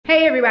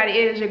everybody,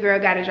 it is your girl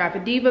Gotta Drop a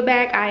Diva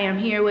back. I am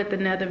here with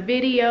another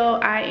video.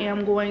 I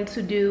am going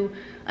to do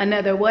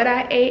another what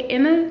I ate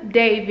in a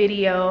day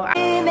video.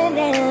 In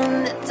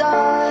the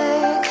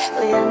dark,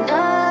 we are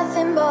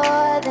nothing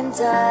more than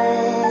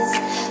dust.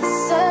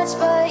 Search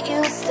but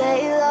you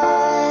stay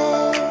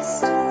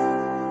lost.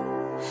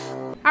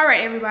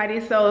 Alright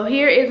everybody, so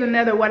here is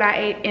another what I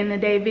ate in a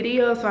day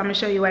video. So I'm gonna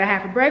show you what I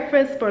have for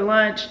breakfast, for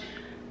lunch,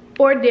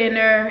 for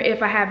dinner,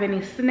 if I have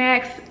any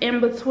snacks in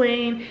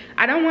between.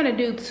 I don't want to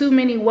do too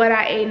many what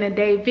I ate in a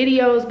day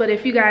videos, but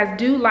if you guys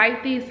do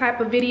like these type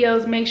of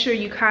videos, make sure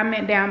you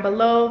comment down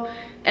below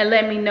and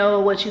let me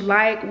know what you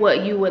like,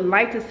 what you would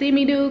like to see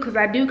me do, because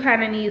I do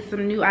kind of need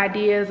some new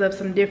ideas of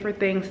some different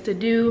things to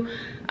do.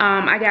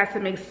 I got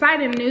some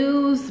exciting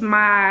news.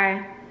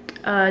 My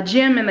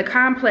gym in the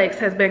complex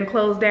has been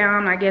closed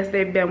down. I guess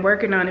they've been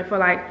working on it for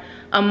like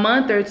a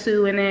month or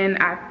two, and then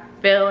I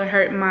fell and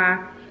hurt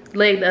my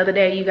leg the other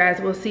day. You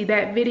guys will see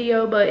that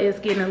video, but it's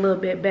getting a little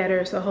bit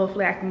better, so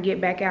hopefully I can get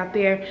back out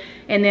there.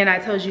 And then I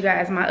told you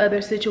guys my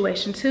other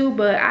situation too,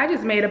 but I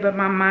just made up in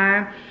my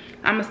mind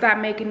I'm gonna stop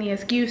making the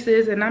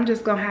excuses, and I'm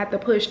just gonna have to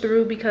push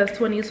through, because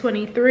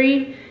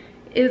 2023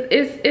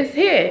 is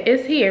here.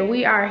 It's here.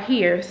 We are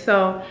here.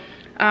 So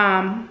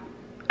I'm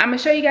gonna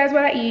show you guys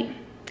what I eat.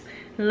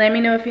 Let me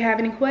know if you have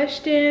any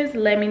questions.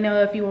 Let me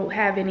know if you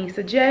have any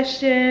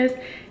suggestions,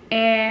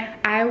 and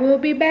I will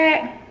be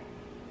back.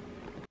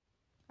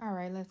 All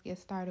right, let's get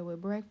started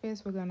with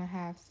breakfast. We're gonna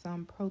have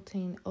some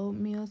protein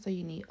oatmeal. So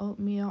you need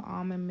oatmeal,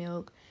 almond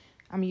milk.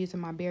 I'm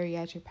using my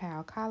Bariatric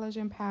Pal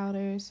collagen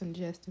powder, some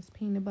Justice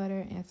peanut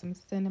butter, and some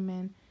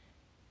cinnamon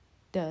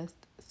dust.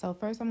 So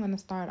first I'm gonna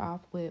start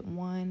off with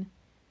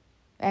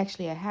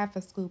a half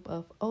a scoop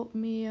of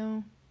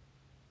oatmeal.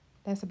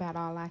 That's about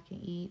all I can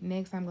eat.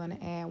 Next, I'm gonna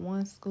add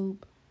 1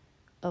 scoop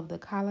of the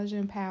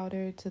collagen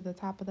powder to the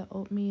top of the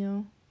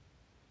oatmeal.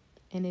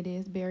 And it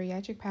is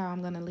Bariatric Power.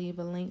 I'm going to leave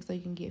a link so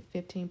you can get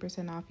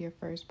 15% off your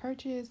first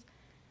purchase.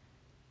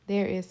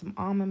 There is some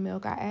almond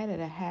milk. I added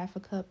a half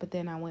a cup, but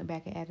then I went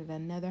back and added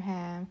another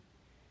half.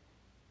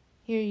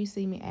 Here you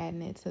see me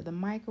adding it to the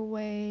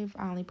microwave.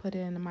 I only put it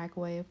in the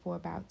microwave for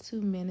about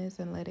 2 minutes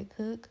and let it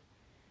cook.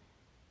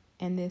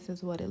 And this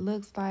is what it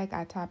looks like.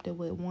 I topped it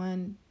with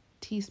 1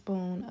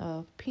 teaspoon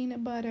of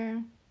peanut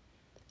butter.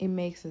 It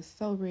makes it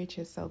so rich,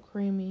 it's so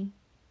creamy.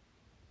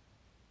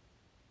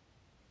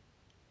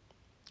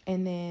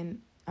 And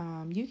then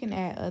you can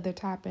add other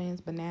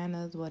toppings,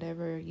 bananas,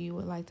 whatever you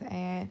would like to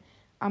add.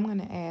 I'm going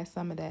to add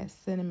some of that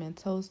cinnamon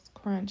toast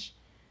crunch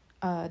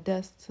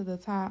dust to the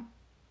top.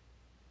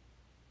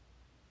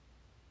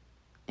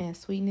 And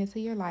sweeten it to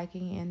your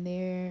liking. And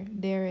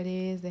there it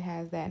is. It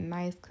has that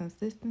nice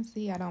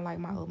consistency. I don't like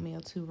my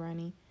oatmeal too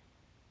runny.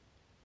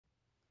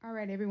 All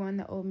right, everyone,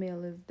 the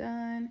oatmeal is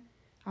done.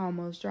 I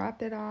almost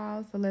dropped it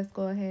all. So let's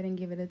go ahead and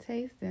give it a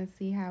taste and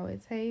see how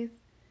it tastes.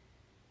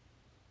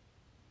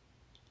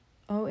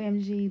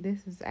 OMG,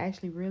 this is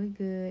actually really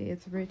good.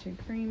 It's rich and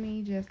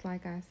creamy, just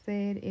like I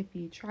said. If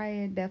you try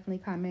it, definitely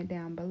comment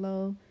down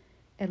below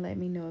and let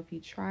me know if you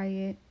try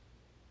it.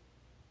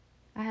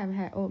 I haven't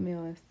had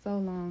oatmeal in so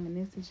long, and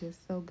this is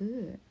just so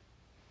good.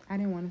 I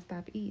didn't want to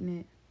stop eating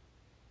it.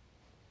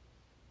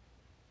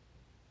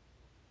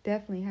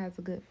 Definitely has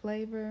a good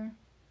flavor,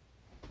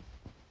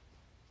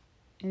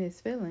 and it's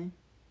filling.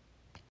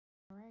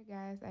 Alright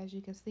guys, as you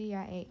can see,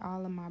 I ate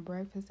all of my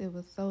breakfast. It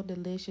was so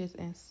delicious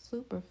and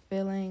super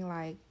filling.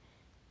 Like,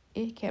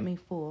 it kept me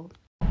full.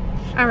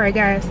 Alright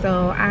guys,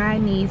 so I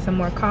need some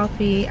more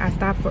coffee. I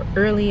stopped for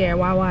earlier at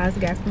Wawa's,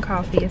 got some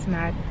coffee. It's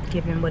not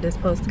giving what it's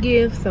supposed to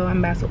give, so I'm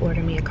about to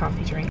order me a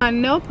coffee drink.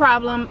 No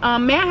problem.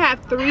 May I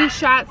have 3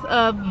 shots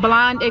of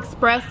blonde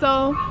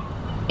espresso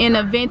in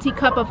a venti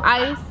cup of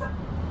ice?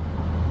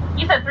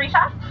 You said 3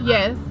 shots?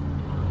 Yes.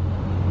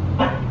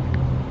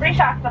 3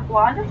 shots of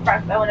blonde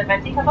espresso in a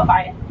venti cup of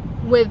ice.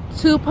 With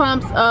 2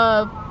 pumps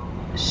of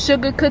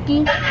sugar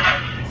cookie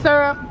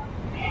syrup.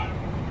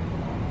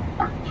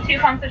 2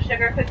 pumps of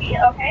sugar cookie,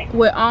 okay.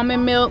 With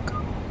almond milk.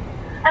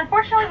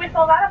 Unfortunately, we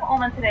sold out of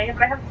almond today,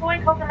 but I have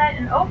soy, coconut,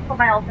 and oat for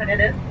my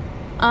alternatives.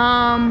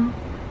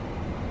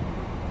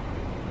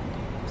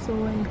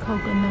 Soy,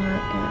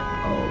 coconut, and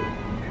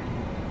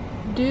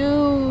oat.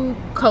 Do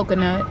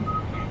coconut.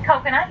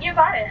 Coconut, you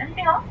got it.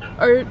 Anything else?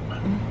 Or,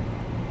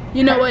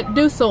 you know what?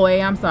 Do soy.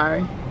 I'm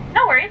sorry.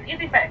 No worries.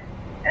 Easy fix.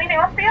 Anything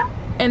else for you?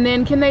 And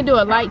then can they do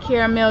a light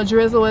caramel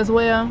drizzle as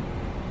well?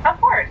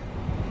 Of course.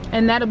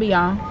 And that'll be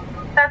all.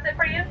 That's it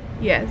for you?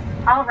 Yes.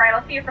 All right.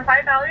 I'll see you for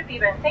 $5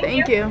 even.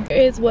 Thank you. Here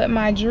is what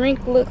my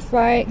drink looks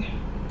like.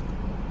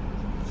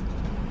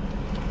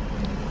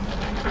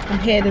 I'm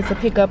headed to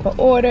pick up an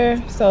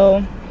order.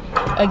 So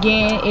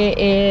again,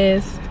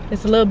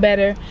 it's a little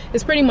better.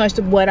 It's pretty much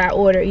what I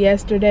ordered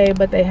yesterday,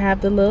 but they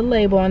have the little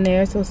label on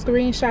there, so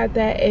screenshot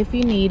that if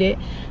you need it.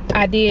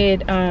 I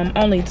did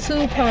only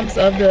 2 pumps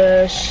of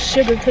the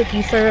sugar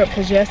cookie syrup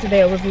because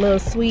yesterday it was a little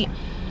sweet.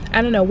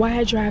 I don't know why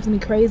it drives me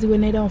crazy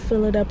when they don't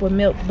fill it up with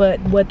milk,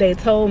 but what they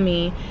told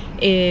me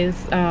is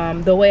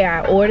the way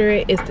I order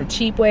it is the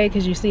cheap way,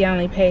 because you see I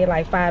only paid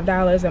like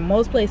 $5, and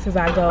most places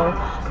I go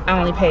I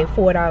only pay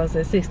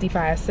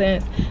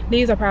 $4.65.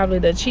 These are probably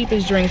the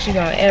cheapest drinks you're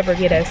gonna ever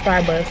get at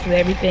Starbucks, and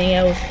everything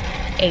else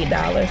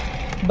 $8.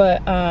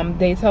 But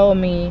they told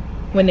me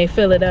when they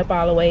fill it up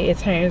all the way, it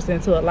turns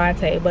into a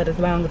latte, but as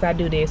long as I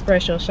do the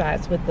espresso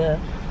shots with the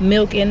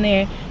milk in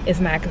there, it's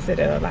not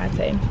considered a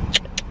latte.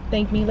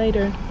 Thank me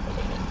later.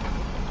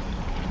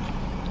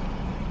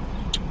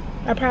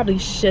 I probably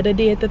should have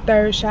did the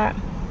 3rd shot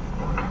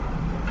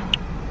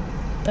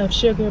of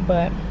sugar,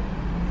 but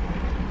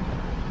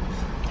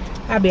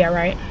I'll be all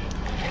right.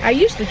 I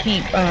used to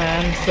keep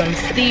some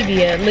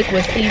stevia,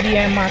 liquid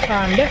stevia in my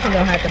car. I'm definitely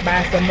gonna have to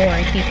buy some more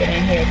and keep it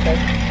in here, because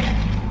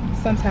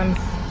sometimes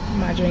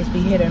my drinks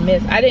be hit or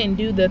miss. I didn't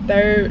do the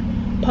 3rd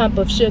pump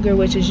of sugar,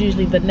 which is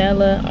usually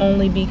vanilla,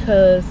 only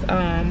because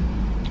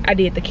I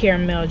did the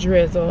caramel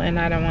drizzle and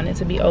I don't want it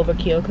to be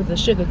overkill, because the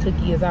sugar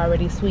cookie is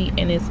already sweet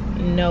and it's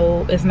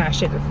not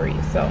sugar free.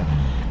 So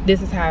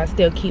this is how I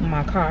still keep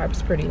my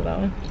carbs pretty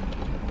low.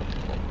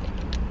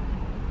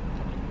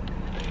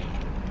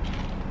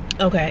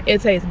 Okay,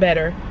 it tastes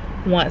better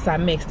once I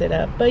mixed it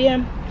up. But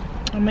yeah,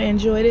 I'm gonna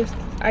enjoy this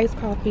iced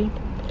coffee.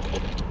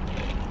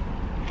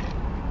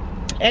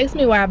 Ask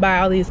me why I buy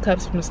all these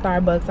cups from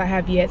Starbucks. I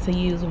have yet to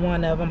use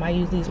one of them. I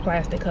use these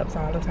plastic cups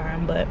all the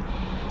time, but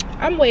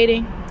I'm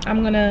waiting.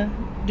 I'm gonna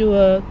do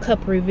a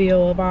cup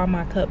reveal of all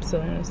my cups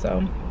soon,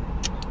 so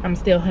I'm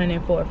still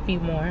hunting for a few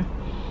more.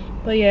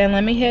 But yeah,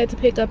 let me head to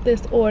pick up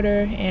this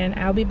order and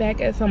I'll be back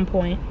at some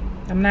point.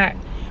 I'm not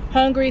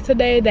hungry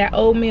today. That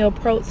oatmeal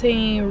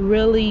protein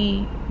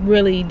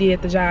really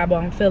did the job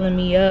on filling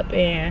me up,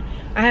 and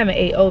I haven't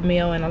ate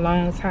oatmeal in a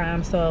long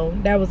time, so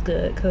that was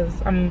good, because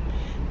I'm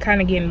kind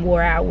of getting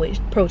wore out with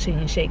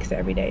protein shakes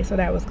every day, so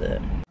that was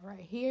good. All right,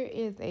 here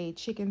is a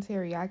chicken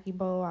teriyaki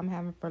bowl I'm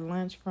having for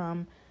lunch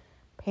from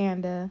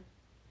Panera.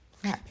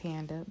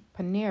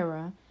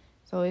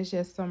 So it's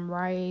just some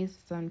rice,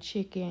 some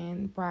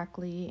chicken,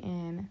 broccoli,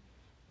 and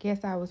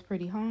guess I was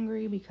pretty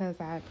hungry because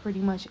I pretty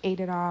much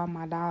ate it all.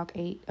 My dog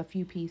ate a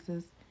few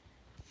pieces.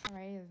 All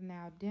right, it's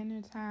now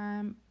dinner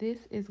time. This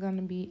is going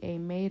to be a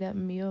made-up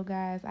meal,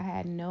 guys. I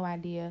had no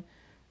idea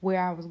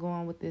where I was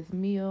going with this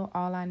meal.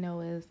 All I know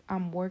is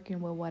I'm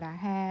working with what I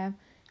have.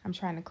 I'm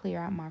trying to clear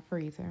out my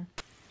freezer.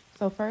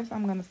 So first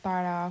I'm going to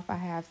start off. I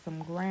have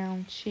some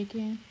ground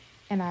chicken,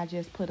 and I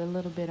just put a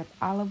little bit of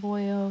olive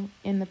oil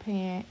in the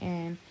pan,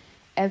 and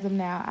as of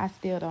now, I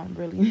still don't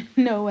really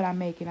know what I'm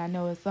making. I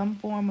know it's some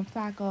form of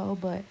taco,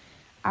 but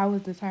I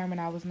was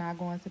determined I was not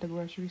going to the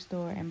grocery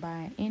store and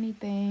buying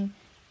anything.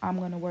 I'm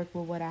going to work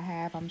with what I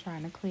have. I'm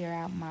trying to clear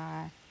out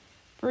my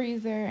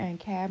freezer and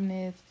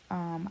cabinets.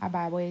 I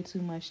buy way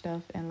too much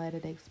stuff and let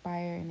it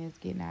expire, and it's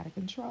getting out of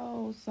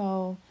control.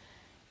 So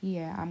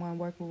yeah, I'm going to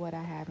work with what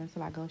I have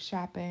until I go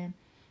shopping.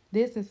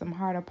 This is some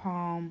heart of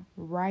palm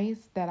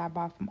rice that I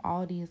bought from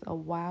Aldi's a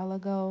while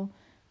ago.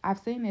 I've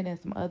seen it in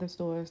some other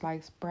stores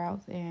like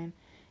Sprouts, and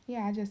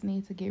yeah, I just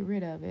need to get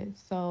rid of it.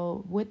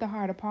 So with the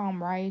heart of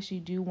palm rice,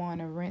 you do want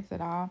to rinse it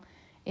off.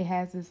 It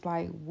has this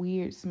like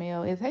weird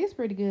smell. It tastes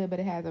pretty good, but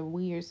it has a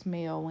weird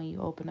smell when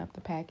you open up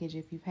the package.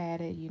 If you've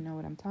had it, you know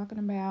what I'm talking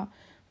about.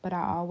 But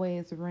I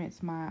always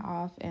rinse mine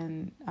off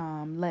and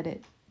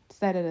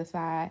set it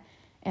aside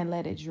and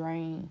let it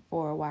drain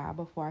for a while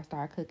before I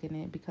start cooking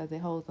it, because it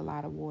holds a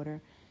lot of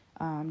water,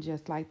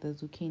 just like the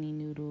zucchini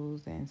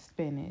noodles and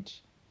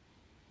spinach.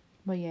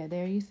 But yeah,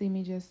 there you see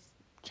me just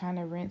trying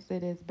to rinse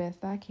it as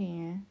best I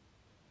can.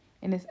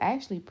 And it's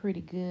actually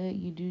pretty good.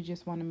 You do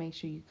just want to make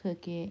sure you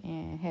cook it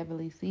and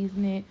heavily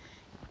season it.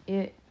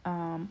 It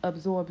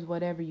absorbs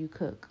whatever you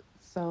cook.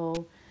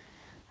 So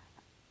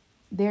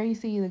there you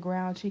see the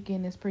ground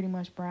chicken is pretty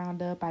much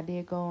browned up. I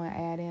did go and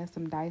add in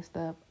some diced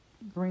up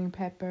green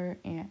pepper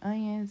and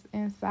onions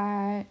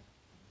inside.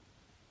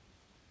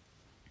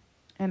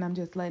 And I'm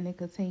just letting it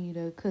continue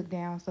to cook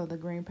down so the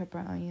green pepper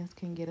and onions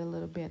can get a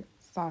little bit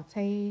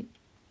sauteed.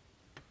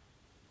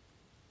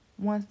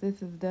 Once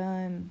this is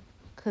done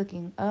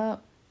cooking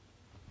up,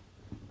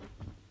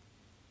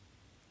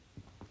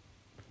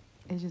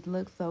 it just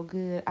looks so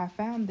good. I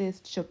found this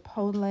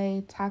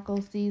Chipotle taco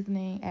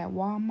seasoning at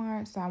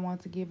Walmart, so I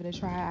want to give it a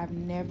try. I've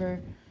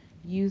never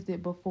used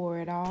it before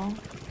at all.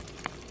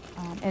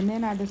 And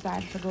then I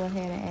decided to go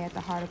ahead and add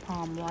the heart of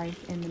palm rice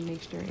in the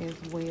mixture as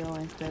well,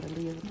 instead of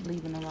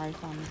leaving the rice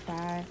on the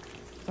side.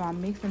 So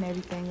I'm mixing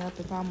everything up.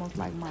 It's almost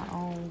like my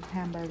own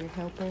hamburger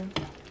helper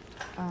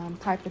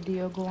type of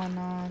deal going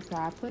on. So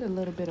I put a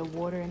little bit of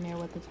water in there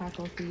with the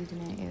taco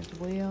seasoning as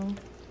well.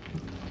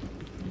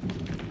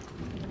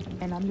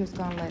 And I'm just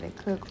gonna let it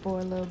cook for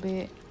a little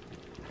bit.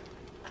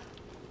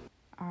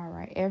 All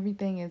right,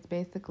 everything is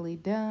basically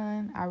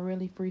done. I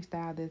really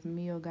freestyled this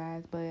meal,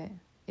 guys, but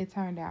it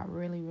turned out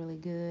really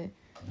good.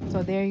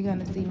 So there you're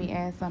gonna see me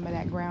add some of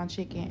that ground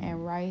chicken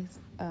and rice,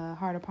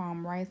 heart of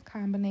palm rice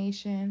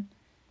combination.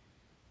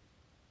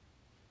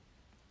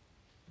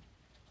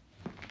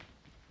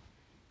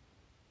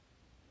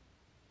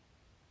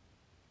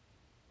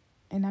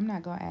 And I'm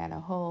not going to add a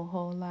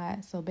whole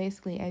lot. So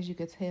basically, as you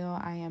can tell,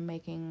 I am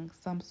making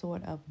some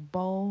sort of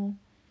bowl.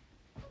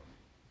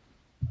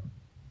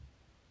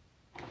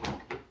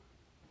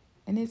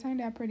 And it turned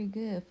out pretty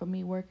good for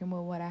me working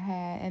with what I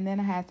had. And then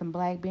I had some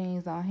black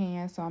beans on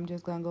hand. So I'm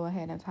just going to go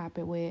ahead and top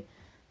it with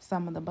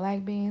some of the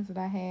black beans that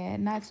I had.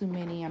 Not too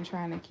many. I'm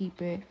trying to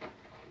keep it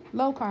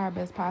low carb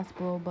as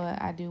possible.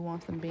 But I do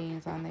want some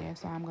beans on there.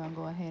 So I'm going to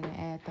go ahead and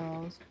add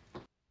those.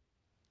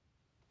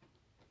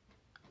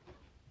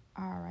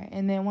 Alright,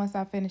 and then once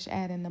I finish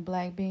adding the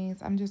black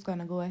beans, I'm just going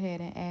to go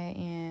ahead and add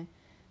in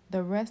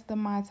the rest of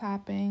my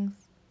toppings.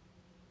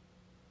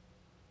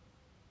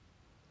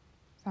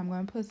 So I'm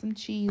going to put some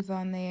cheese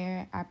on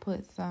there. I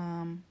put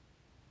some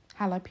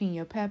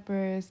jalapeno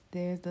peppers.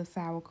 There's the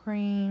sour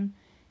cream.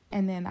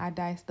 And then I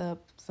diced up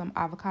some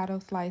avocado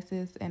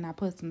slices and I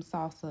put some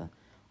salsa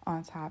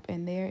on top.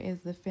 And there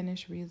is the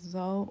finished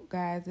result.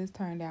 Guys, this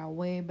turned out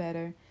way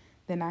better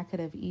than I could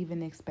have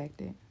even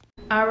expected.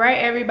 All right,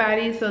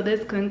 everybody, so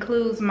this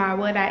concludes my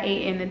what I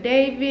ate in a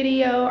day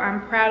video.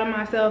 I'm proud of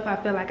myself. I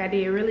feel like I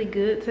did really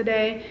good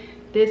today.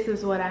 This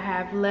is what I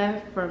have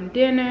left from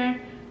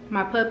dinner.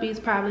 My puppy's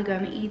probably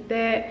gonna eat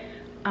that.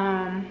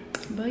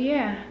 But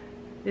yeah,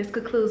 this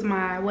concludes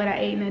my what I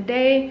ate in a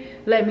day.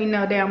 Let me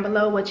know down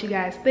below what you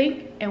guys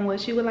think and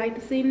what you would like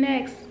to see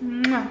next.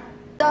 Mwah.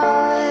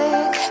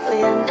 Dark,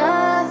 we are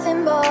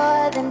nothing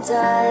more than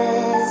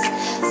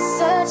dust.